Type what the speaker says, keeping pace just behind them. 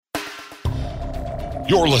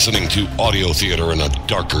You're listening to audio theater in a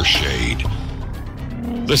darker shade.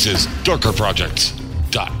 This is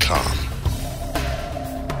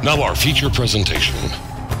darkerprojects.com. Now our feature presentation.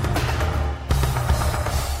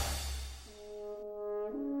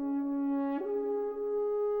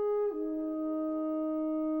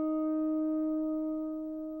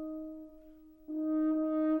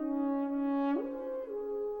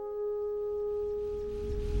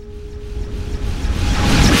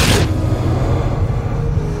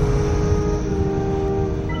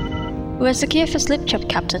 We're secure for slip chop,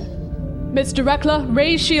 Captain. Mr. Reckler,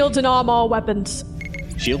 raise shields and arm all weapons.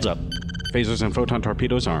 Shields up. Phasers and photon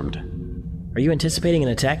torpedoes armed. Are you anticipating an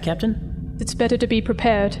attack, Captain? It's better to be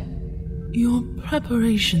prepared. Your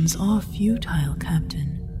preparations are futile,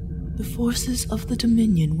 Captain. The forces of the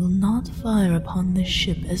Dominion will not fire upon this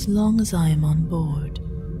ship as long as I am on board.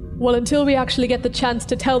 Well, until we actually get the chance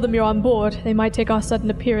to tell them you're on board, they might take our sudden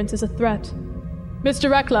appearance as a threat. Mr.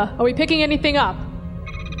 Reckler, are we picking anything up?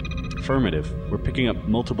 Affirmative. We're picking up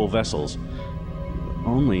multiple vessels.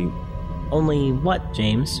 Only what,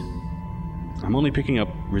 James? I'm only picking up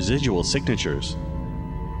residual signatures.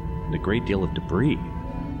 And a great deal of debris.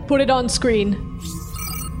 Put it on screen.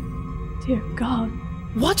 Dear God.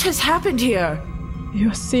 What has happened here?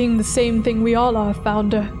 You're seeing the same thing we all are,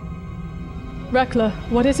 Founder. Reckler,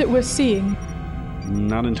 what is it we're seeing?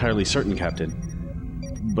 Not entirely certain, Captain.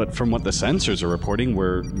 But from what the sensors are reporting,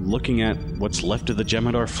 we're looking at what's left of the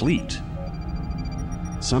Jem'Hadar fleet.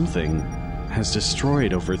 Something has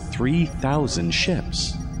destroyed over 3,000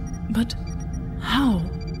 ships. But how?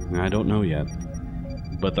 I don't know yet.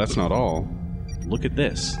 But that's not all. Look at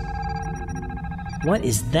this. What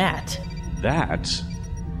is that? That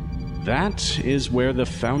is where the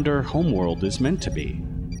Founder homeworld is meant to be.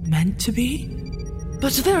 Meant to be?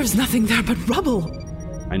 But there is nothing there but rubble.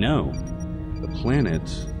 I know. The planet,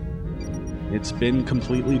 it's been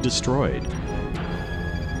completely destroyed.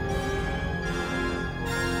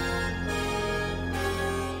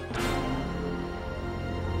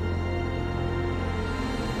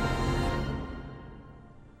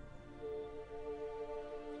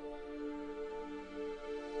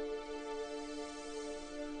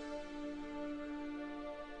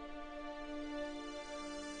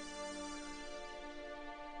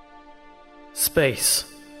 Space,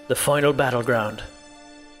 the final battleground.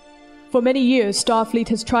 For many years, Starfleet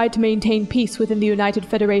has tried to maintain peace within the United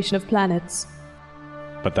Federation of Planets.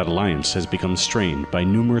 But that alliance has become strained by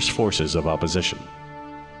numerous forces of opposition.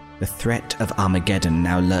 The threat of Armageddon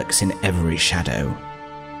now lurks in every shadow.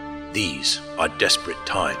 These are desperate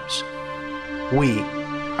times. We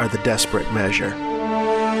are the desperate measure.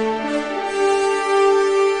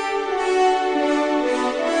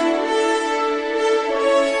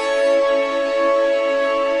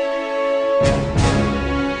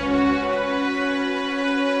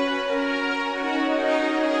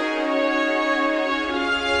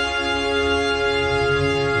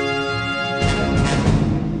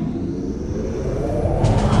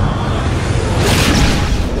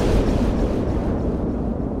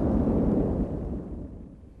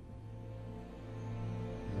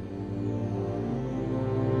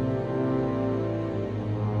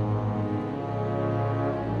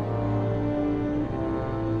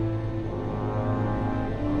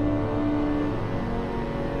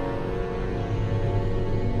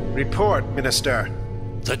 Report, Minister.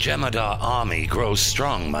 The Jem'Hadar army grows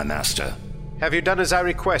strong, my master. Have you done as I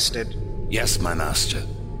requested? Yes, my master.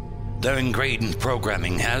 Their ingrained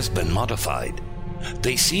programming has been modified.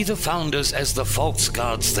 They see the Founders as the false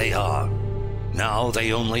gods they are. Now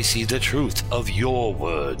they only see the truth of your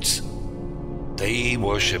words. They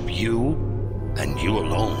worship you, and you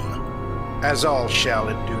alone. As all shall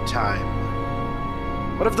in due time.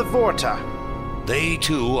 What of the Vorta? They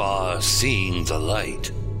too are seeing the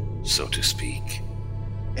light, so to speak.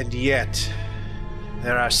 And yet,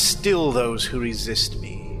 there are still those who resist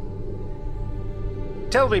me.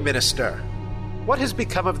 Tell me, Minister, what has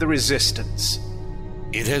become of the Resistance?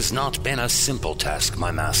 It has not been a simple task,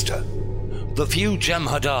 my master. The few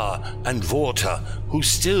Jem'Hadar and Vorta who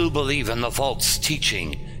still believe in the false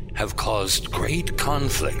teaching have caused great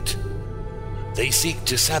conflict. They seek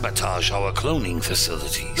to sabotage our cloning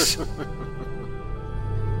facilities.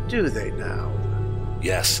 Do they now?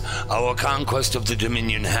 Yes, our conquest of the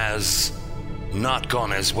Dominion has not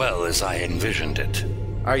gone as well as I envisioned it.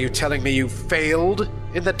 Are you telling me you failed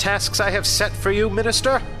in the tasks I have set for you,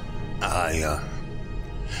 Minister? That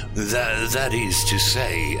is to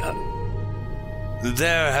say,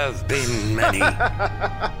 there have been many.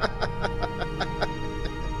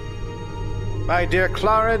 My dear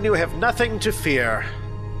Claren, you have nothing to fear.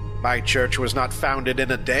 My church was not founded in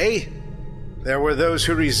a day. There were those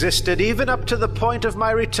who resisted even up to the point of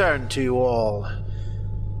my return to you all.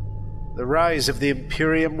 The rise of the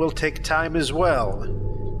Imperium will take time as well.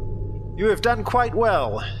 You have done quite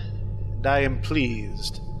well, and I am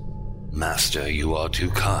pleased. Master, you are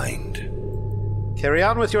too kind. Carry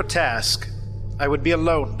on with your task. I would be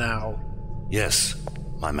alone now. Yes,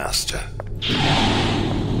 my master.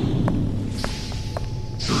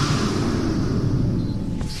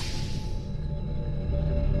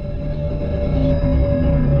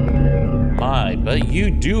 My, but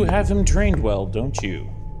you do have him trained well, don't you,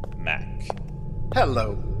 Mac?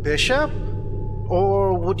 Hello, Bishop.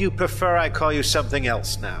 Or would you prefer I call you something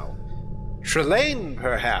else now? Trelane,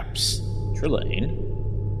 perhaps? Trelane?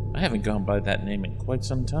 I haven't gone by that name in quite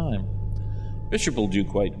some time. Bishop will do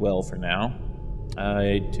quite well for now.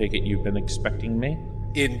 I take it you've been expecting me?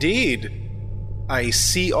 Indeed. I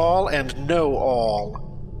see all and know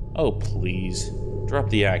all. Oh, please. Drop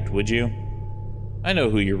the act, would you? I know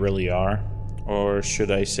who you really are. Or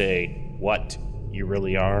should I say, what you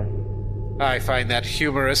really are? I find that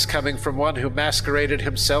humorous coming from one who masqueraded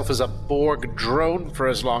himself as a Borg drone for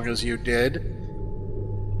as long as you did.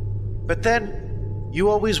 But then, you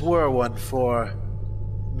always were one for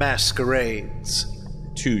masquerades.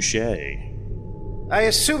 Touché. I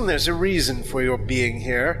assume there's a reason for your being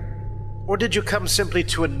here. Or did you come simply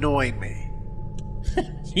to annoy me?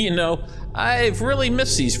 You know, I've really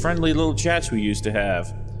missed these friendly little chats we used to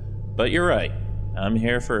have. But you're right. I'm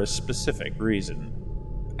here for a specific reason.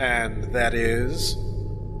 And that is?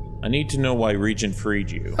 I need to know why Regent freed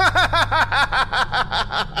you.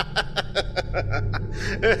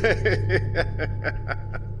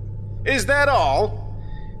 Is that all?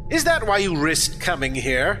 Is that why you risked coming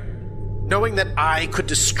here? Knowing that I could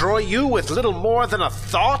destroy you with little more than a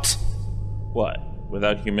thought? What?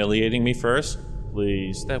 Without humiliating me first?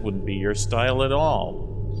 Please, that wouldn't be your style at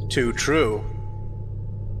all. Too true.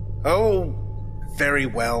 Oh, very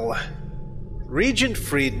well. Regent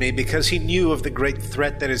freed me because he knew of the great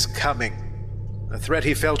threat that is coming. A threat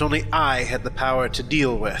he felt only I had the power to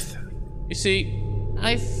deal with. You see,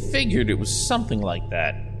 I figured it was something like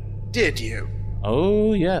that. Did you?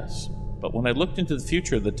 Oh, yes. But when I looked into the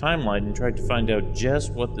future of the timeline and tried to find out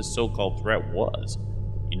just what this so-called threat was,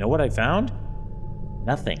 you know what I found?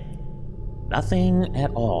 Nothing. Nothing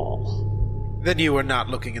at all. Then you were not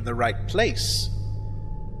looking in the right place.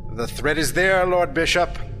 The threat is there, Lord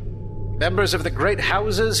Bishop. Members of the great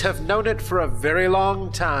houses have known it for a very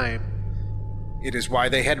long time. It is why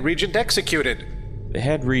they had Regent executed. They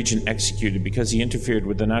had Regent executed because he interfered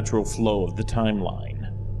with the natural flow of the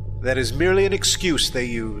timeline. That is merely an excuse they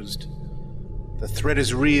used. The threat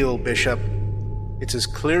is real, Bishop. It's as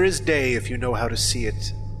clear as day if you know how to see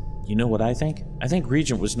it. You know what I think? I think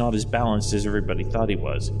Regent was not as balanced as everybody thought he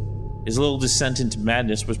was. His little descent into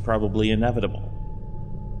madness was probably inevitable.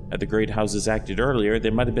 Had the great houses acted earlier, they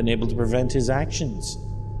might have been able to prevent his actions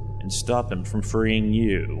and stop him from freeing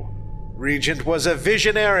you. Regent was a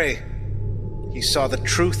visionary. He saw the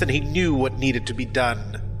truth and he knew what needed to be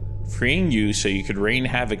done. Freeing you so you could rain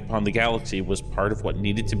havoc upon the galaxy was part of what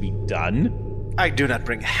needed to be done? I do not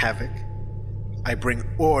bring havoc. I bring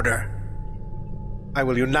order. I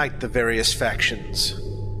will unite the various factions.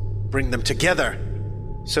 Bring them together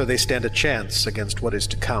so they stand a chance against what is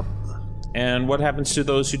to come. And what happens to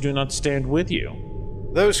those who do not stand with you?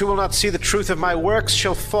 Those who will not see the truth of my works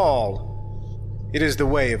shall fall. It is the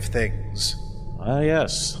way of things. Ah,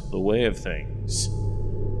 yes, the way of things.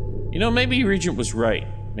 You know, maybe Regent was right.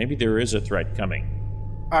 Maybe there is a threat coming.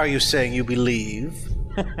 Are you saying you believe?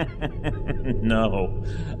 No.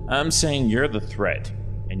 I'm saying you're the threat,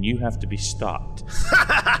 and you have to be stopped.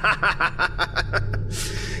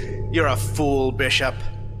 You're a fool, Bishop.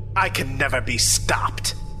 I can never be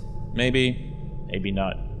stopped. Maybe, maybe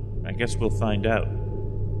not. I guess we'll find out.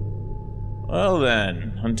 Well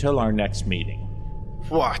then, until our next meeting.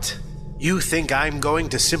 What? You think I'm going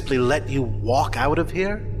to simply let you walk out of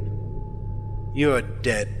here? You're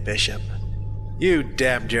dead, Bishop. You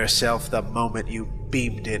damned yourself the moment you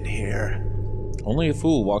beamed in here. Only a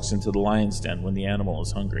fool walks into the lion's den when the animal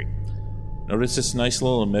is hungry. Notice this nice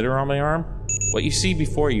little emitter on my arm? What you see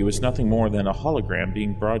before you is nothing more than a hologram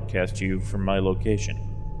being broadcast to you from my location.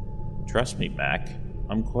 Trust me, Mac,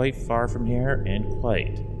 I'm quite far from here and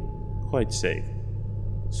quite safe.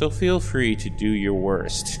 So feel free to do your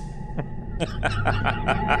worst.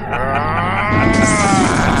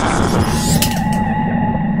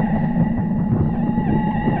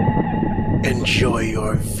 Enjoy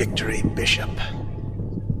your victory, Bishop.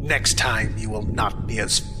 Next time you will not be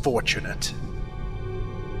as fortunate.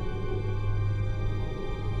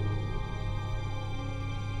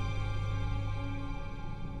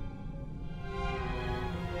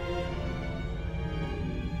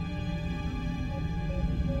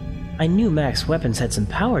 I knew Mac's weapons had some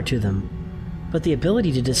power to them, but the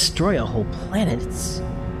ability to destroy a whole planet,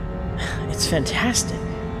 it's fantastic.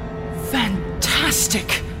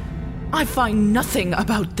 Fantastic! I find nothing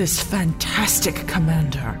about this fantastic,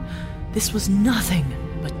 Commander. This was nothing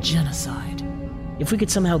but genocide. If we could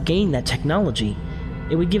somehow gain that technology,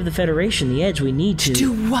 it would give the Federation the edge we need to...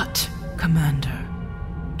 Do what, Commander?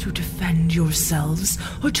 To defend yourselves,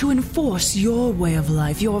 or to enforce your way of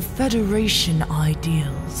life, your Federation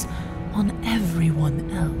ideals, on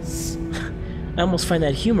everyone else? I almost find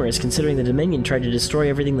that humorous, considering the Dominion tried to destroy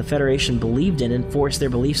everything the Federation believed in and force their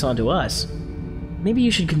beliefs onto us. Maybe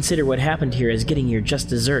you should consider what happened here as getting your just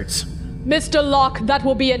desserts. Mr. Locke, that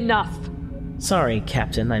will be enough. Sorry,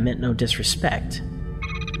 Captain, I meant no disrespect.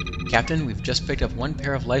 Captain, we've just picked up one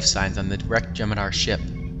pair of life signs on the wrecked Jem'Hadar ship.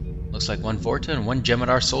 Looks like one Vorta and one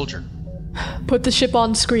Jem'Hadar soldier. Put the ship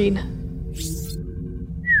on screen.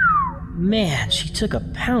 Man, she took a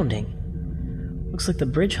pounding. Looks like the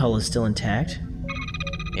bridge hull is still intact.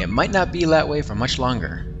 It might not be that way for much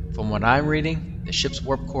longer. From what I'm reading, the ship's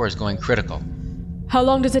warp core is going critical. How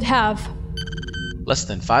long does it have? Less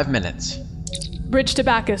than 5 minutes. Bridge to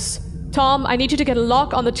Bacchus. Tom, I need you to get a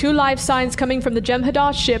lock on the 2 live signs coming from the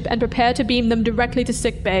Jem'Hadar ship and prepare to beam them directly to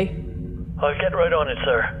sickbay. I'll get right on it,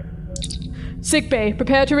 sir. Sickbay,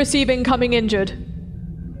 prepare to receive incoming injured.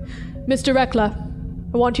 Mr. Reckler,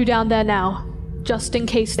 I want you down there now, just in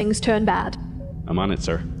case things turn bad. I'm on it,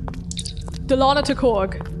 sir. Delana to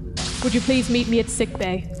Korg. Would you please meet me at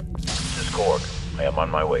sickbay? This is Korg. I am on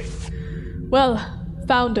my way. Well,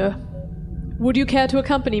 Founder, would you care to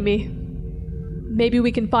accompany me? Maybe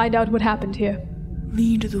we can find out what happened here.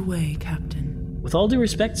 Lead the way, Captain. With all due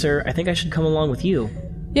respect, sir, I think I should come along with you.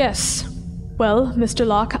 Yes. Well, Mr.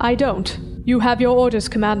 Locke, I don't. You have your orders,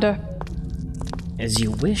 Commander. As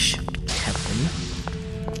you wish, Captain.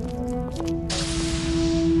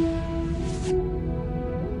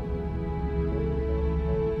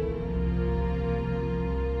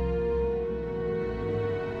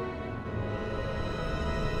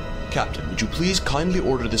 Captain, would you please kindly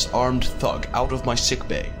order this armed thug out of my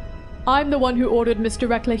sickbay? I'm the one who ordered Mr.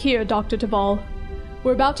 Reckler here, Dr. Taval.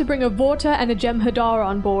 We're about to bring a Vorta and a Jem'Hadar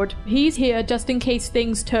on board. He's here just in case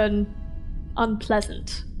things turn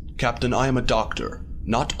unpleasant. Captain, I am a doctor,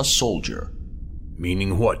 not a soldier.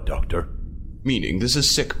 Meaning what, Doctor? Meaning this is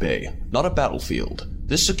sickbay, not a battlefield.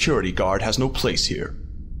 This security guard has no place here.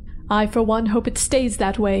 I, for one, hope it stays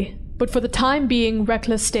that way. But for the time being,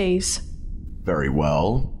 Reckler stays. Very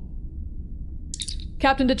well.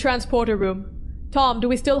 Captain to transporter room. Tom, do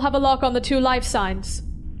we still have a lock on the 2 life signs?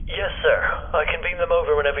 Yes, sir. I can beam them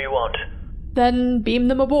over whenever you want. Then beam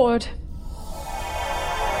them aboard.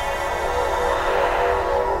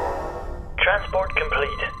 Transport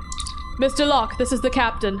complete. Mr. Locke, this is the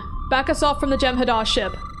captain. Back us off from the Jem'Hadar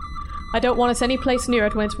ship. I don't want us any place near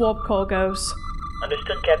it when its warp core goes.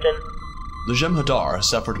 Understood, Captain. The Jem'Hadar has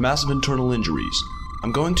suffered massive internal injuries.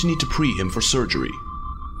 I'm going to need to pre him for surgery.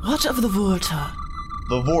 What of the Vorta?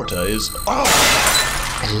 The Vorta is...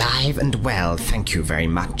 Alive and well, thank you very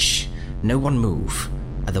much. No one move.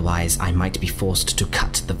 Otherwise, I might be forced to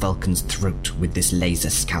cut the Vulcan's throat with this laser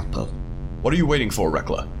scalpel. What are you waiting for,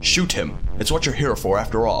 Reckler? Shoot him. It's what you're here for,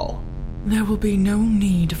 after all. There will be no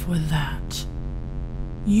need for that.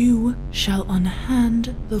 You shall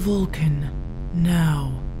unhand the Vulcan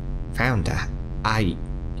now. Founder, I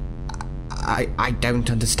don't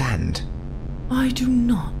understand. I do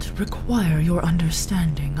not require your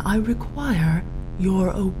understanding. I require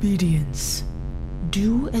your obedience.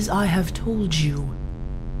 Do as I have told you.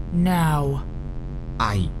 Now.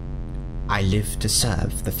 I live to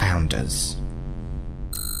serve the Founders.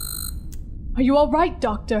 Are you all right,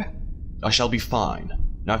 Doctor? I shall be fine.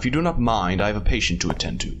 Now, if you do not mind, I have a patient to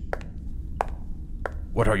attend to.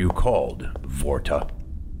 What are you called, Vorta?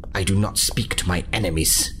 I do not speak to my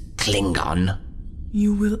enemies, Klingon.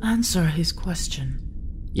 You will answer his question.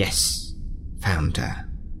 Yes, Founder.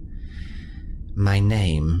 My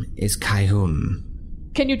name is Kaihun.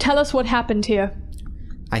 Can you tell us what happened here?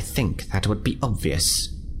 I think that would be obvious.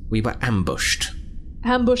 We were ambushed.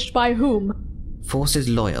 Ambushed by whom? Forces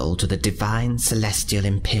loyal to the Divine Celestial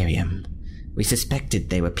Imperium. We suspected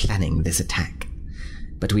they were planning this attack,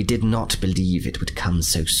 but we did not believe it would come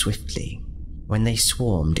so swiftly. When they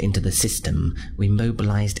swarmed into the system, we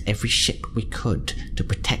mobilized every ship we could to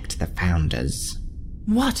protect the Founders.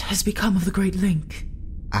 What has become of the Great Link?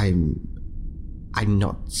 I'm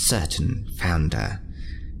not certain, Founder.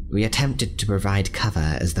 We attempted to provide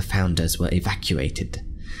cover as the Founders were evacuated,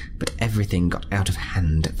 but everything got out of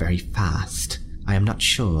hand very fast. I am not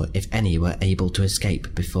sure if any were able to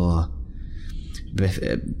escape before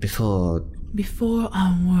Before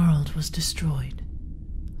our world was destroyed.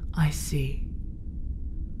 I see.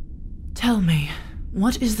 Tell me,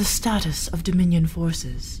 what is the status of Dominion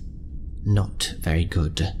forces? Not very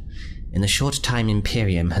good. In the short time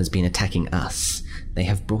Imperium has been attacking us, they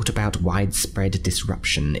have brought about widespread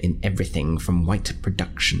disruption in everything from white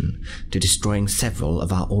production to destroying several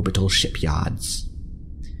of our orbital shipyards.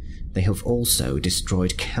 They have also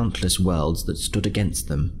destroyed countless worlds that stood against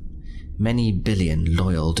them. Many billion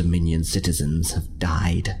loyal Dominion citizens have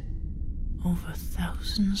died. Over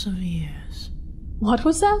thousands of years. What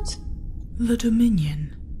was that? The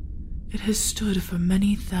Dominion. It has stood for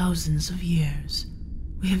many thousands of years.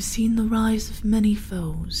 We have seen the rise of many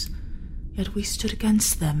foes, yet we stood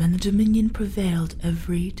against them and the Dominion prevailed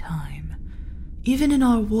every time. Even in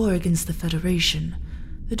our war against the Federation,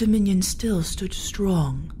 the Dominion still stood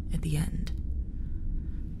strong at the end.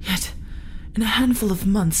 Yet, in a handful of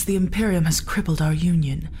months, the Imperium has crippled our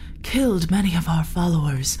Union, killed many of our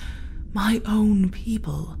followers, my own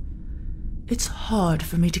people. It's hard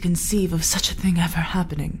for me to conceive of such a thing ever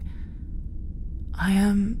happening. I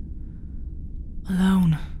am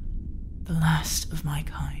alone, the last of my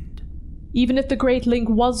kind. Even if the Great Link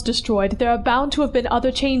was destroyed, there are bound to have been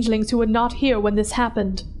other changelings who were not here when this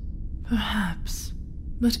happened. Perhaps.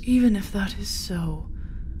 But even if that is so,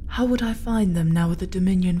 how would I find them now with the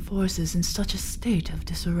Dominion forces in such a state of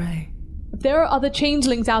disarray? If there are other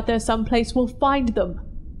changelings out there someplace, we'll find them.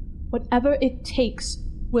 Whatever it takes,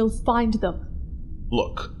 we'll find them.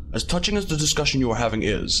 Look, as touching as the discussion you are having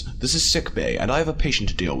is, this is sick bay, and I have a patient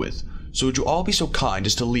to deal with. So would you all be so kind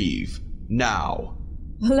as to leave? Now.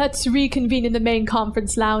 Let's reconvene in the main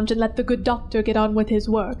conference lounge and let the good doctor get on with his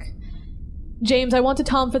work. James, I want to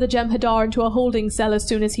transfer the Jem'Hadar into a holding cell as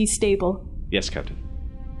soon as he's stable. Yes, Captain.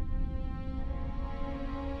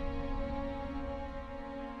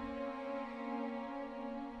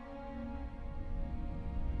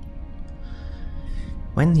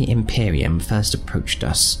 When the Imperium first approached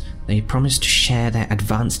us, they promised to share their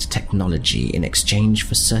advanced technology in exchange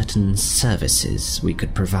for certain services we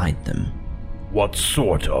could provide them. What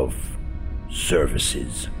sort of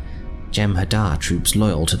services? Jem'Hadar troops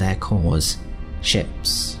loyal to their cause.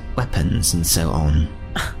 Ships, weapons, and so on.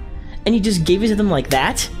 And you just gave it to them like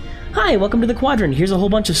that? Hi, welcome to the Quadrant. Here's a whole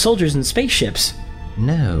bunch of soldiers and spaceships.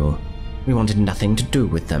 No, we wanted nothing to do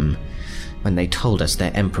with them. When they told us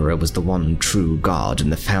their emperor was the one true god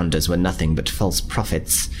and the founders were nothing but false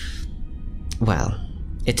prophets, well,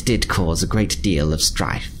 it did cause a great deal of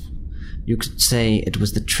strife. You could say it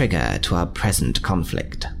was the trigger to our present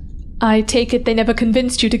conflict. I take it they never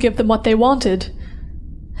convinced you to give them what they wanted.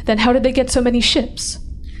 Then how did they get so many ships?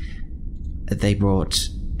 They brought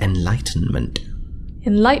enlightenment.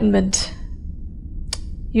 Enlightenment?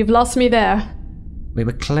 You've lost me there. We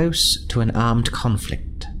were close to an armed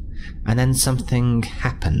conflict, and then something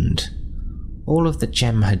happened. All of the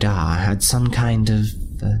Jem'Hadar had some kind of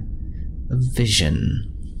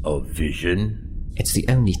vision. A vision? It's the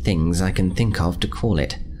only things I can think of to call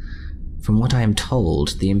it. From what I am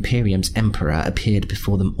told, the Imperium's Emperor appeared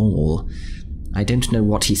before them all. I don't know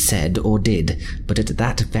what he said or did, but at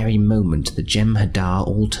that very moment the Jem'Hadar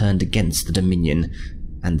all turned against the Dominion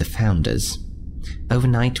and the Founders.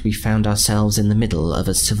 Overnight we found ourselves in the middle of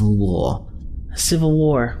a civil war. A civil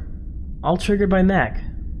war? All triggered by Mac.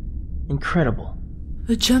 Incredible.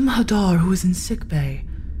 The Jem'Hadar who is in sickbay,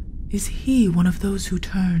 is he one of those who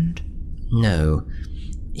turned? No,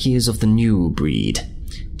 he is of the new breed.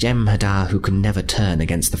 Jem'Hadar who can never turn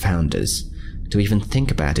against the Founders. To even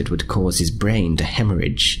think about it would cause his brain to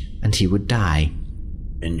hemorrhage, and he would die.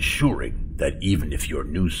 Ensuring that even if your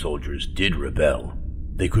new soldiers did rebel,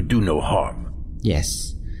 they could do no harm.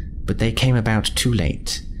 Yes, but they came about too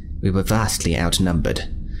late. We were vastly outnumbered.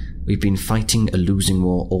 We've been fighting a losing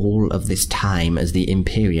war all of this time as the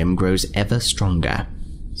Imperium grows ever stronger.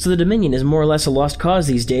 So the Dominion is more or less a lost cause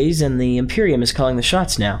these days, and the Imperium is calling the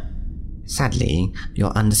shots now. Sadly,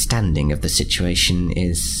 your understanding of the situation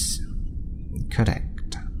is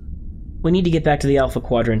correct. We need to get back to the Alpha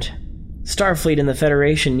Quadrant. Starfleet and the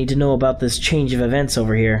Federation need to know about this change of events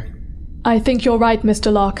over here. I think you're right,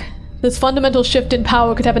 Mr. Locke. This fundamental shift in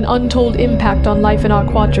power could have an untold impact on life in our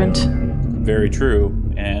quadrant. Very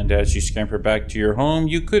true, and as you scamper back to your home,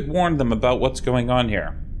 you could warn them about what's going on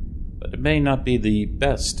here. But it may not be the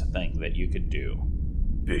best thing that you could do.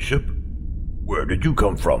 Bishop? Where did you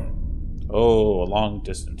come from? Oh, a long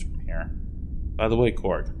distance from here. By the way,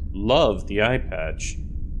 Korg, love the eye patch.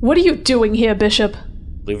 What are you doing here, Bishop?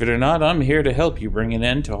 Believe it or not, I'm here to help you bring an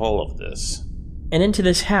end to all of this. An end to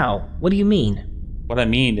this how? What do you mean? What I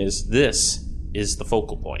mean is this is the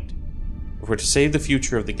focal point. If we're to save the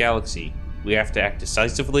future of the galaxy, we have to act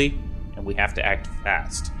decisively and we have to act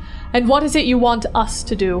fast. And what is it you want us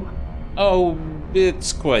to do? Oh,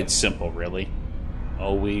 it's quite simple, really.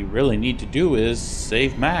 All we really need to do is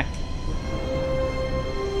save Mac.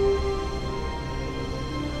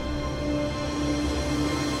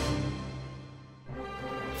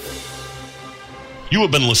 You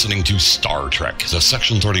have been listening to Star Trek, the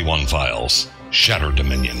Section 31 Files, Shattered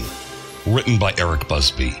Dominion, written by Eric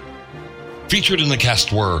Busby. Featured in the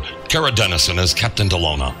cast were Kara Dennison as Captain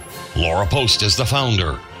Delona, Laura Post as the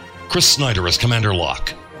Founder, Chris Snyder as Commander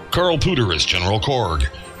Locke, Carl Pooter as General Korg,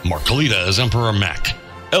 Mark Kalita as Emperor Mac,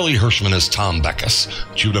 Ellie Hirschman as Tom Backus,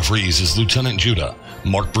 Judah Fries as Lieutenant Judah,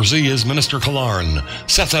 Mark Brzee as Minister Kalarn,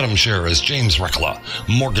 Seth Adamshire as James Rekla,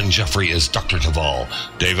 Morgan Jeffrey as Dr. Taval,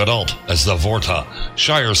 David Alt as the Vorta,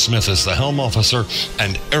 Shire Smith as the Helm Officer,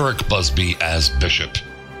 and Eric Busby as Bishop.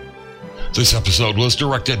 This episode was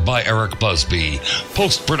directed by Eric Busby.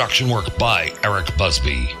 Post-production work by Eric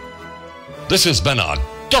Busby. This has been a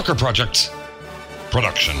Darker Project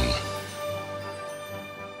production.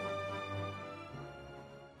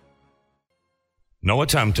 No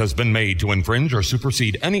attempt has been made to infringe or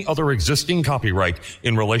supersede any other existing copyright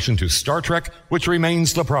in relation to Star Trek, which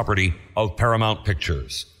remains the property of Paramount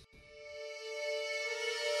Pictures.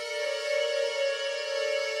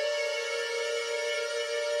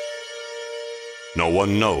 No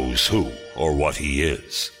one knows who or what he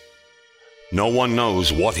is. No one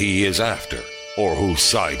knows what he is after or whose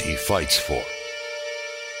side he fights for.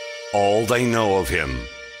 All they know of him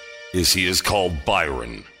is he is called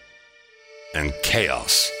Byron, and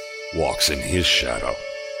chaos walks in his shadow.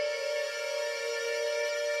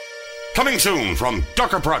 Coming soon from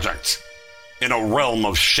Darker Project, In a Realm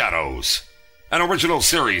of Shadows, an original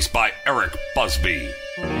series by Eric Busby.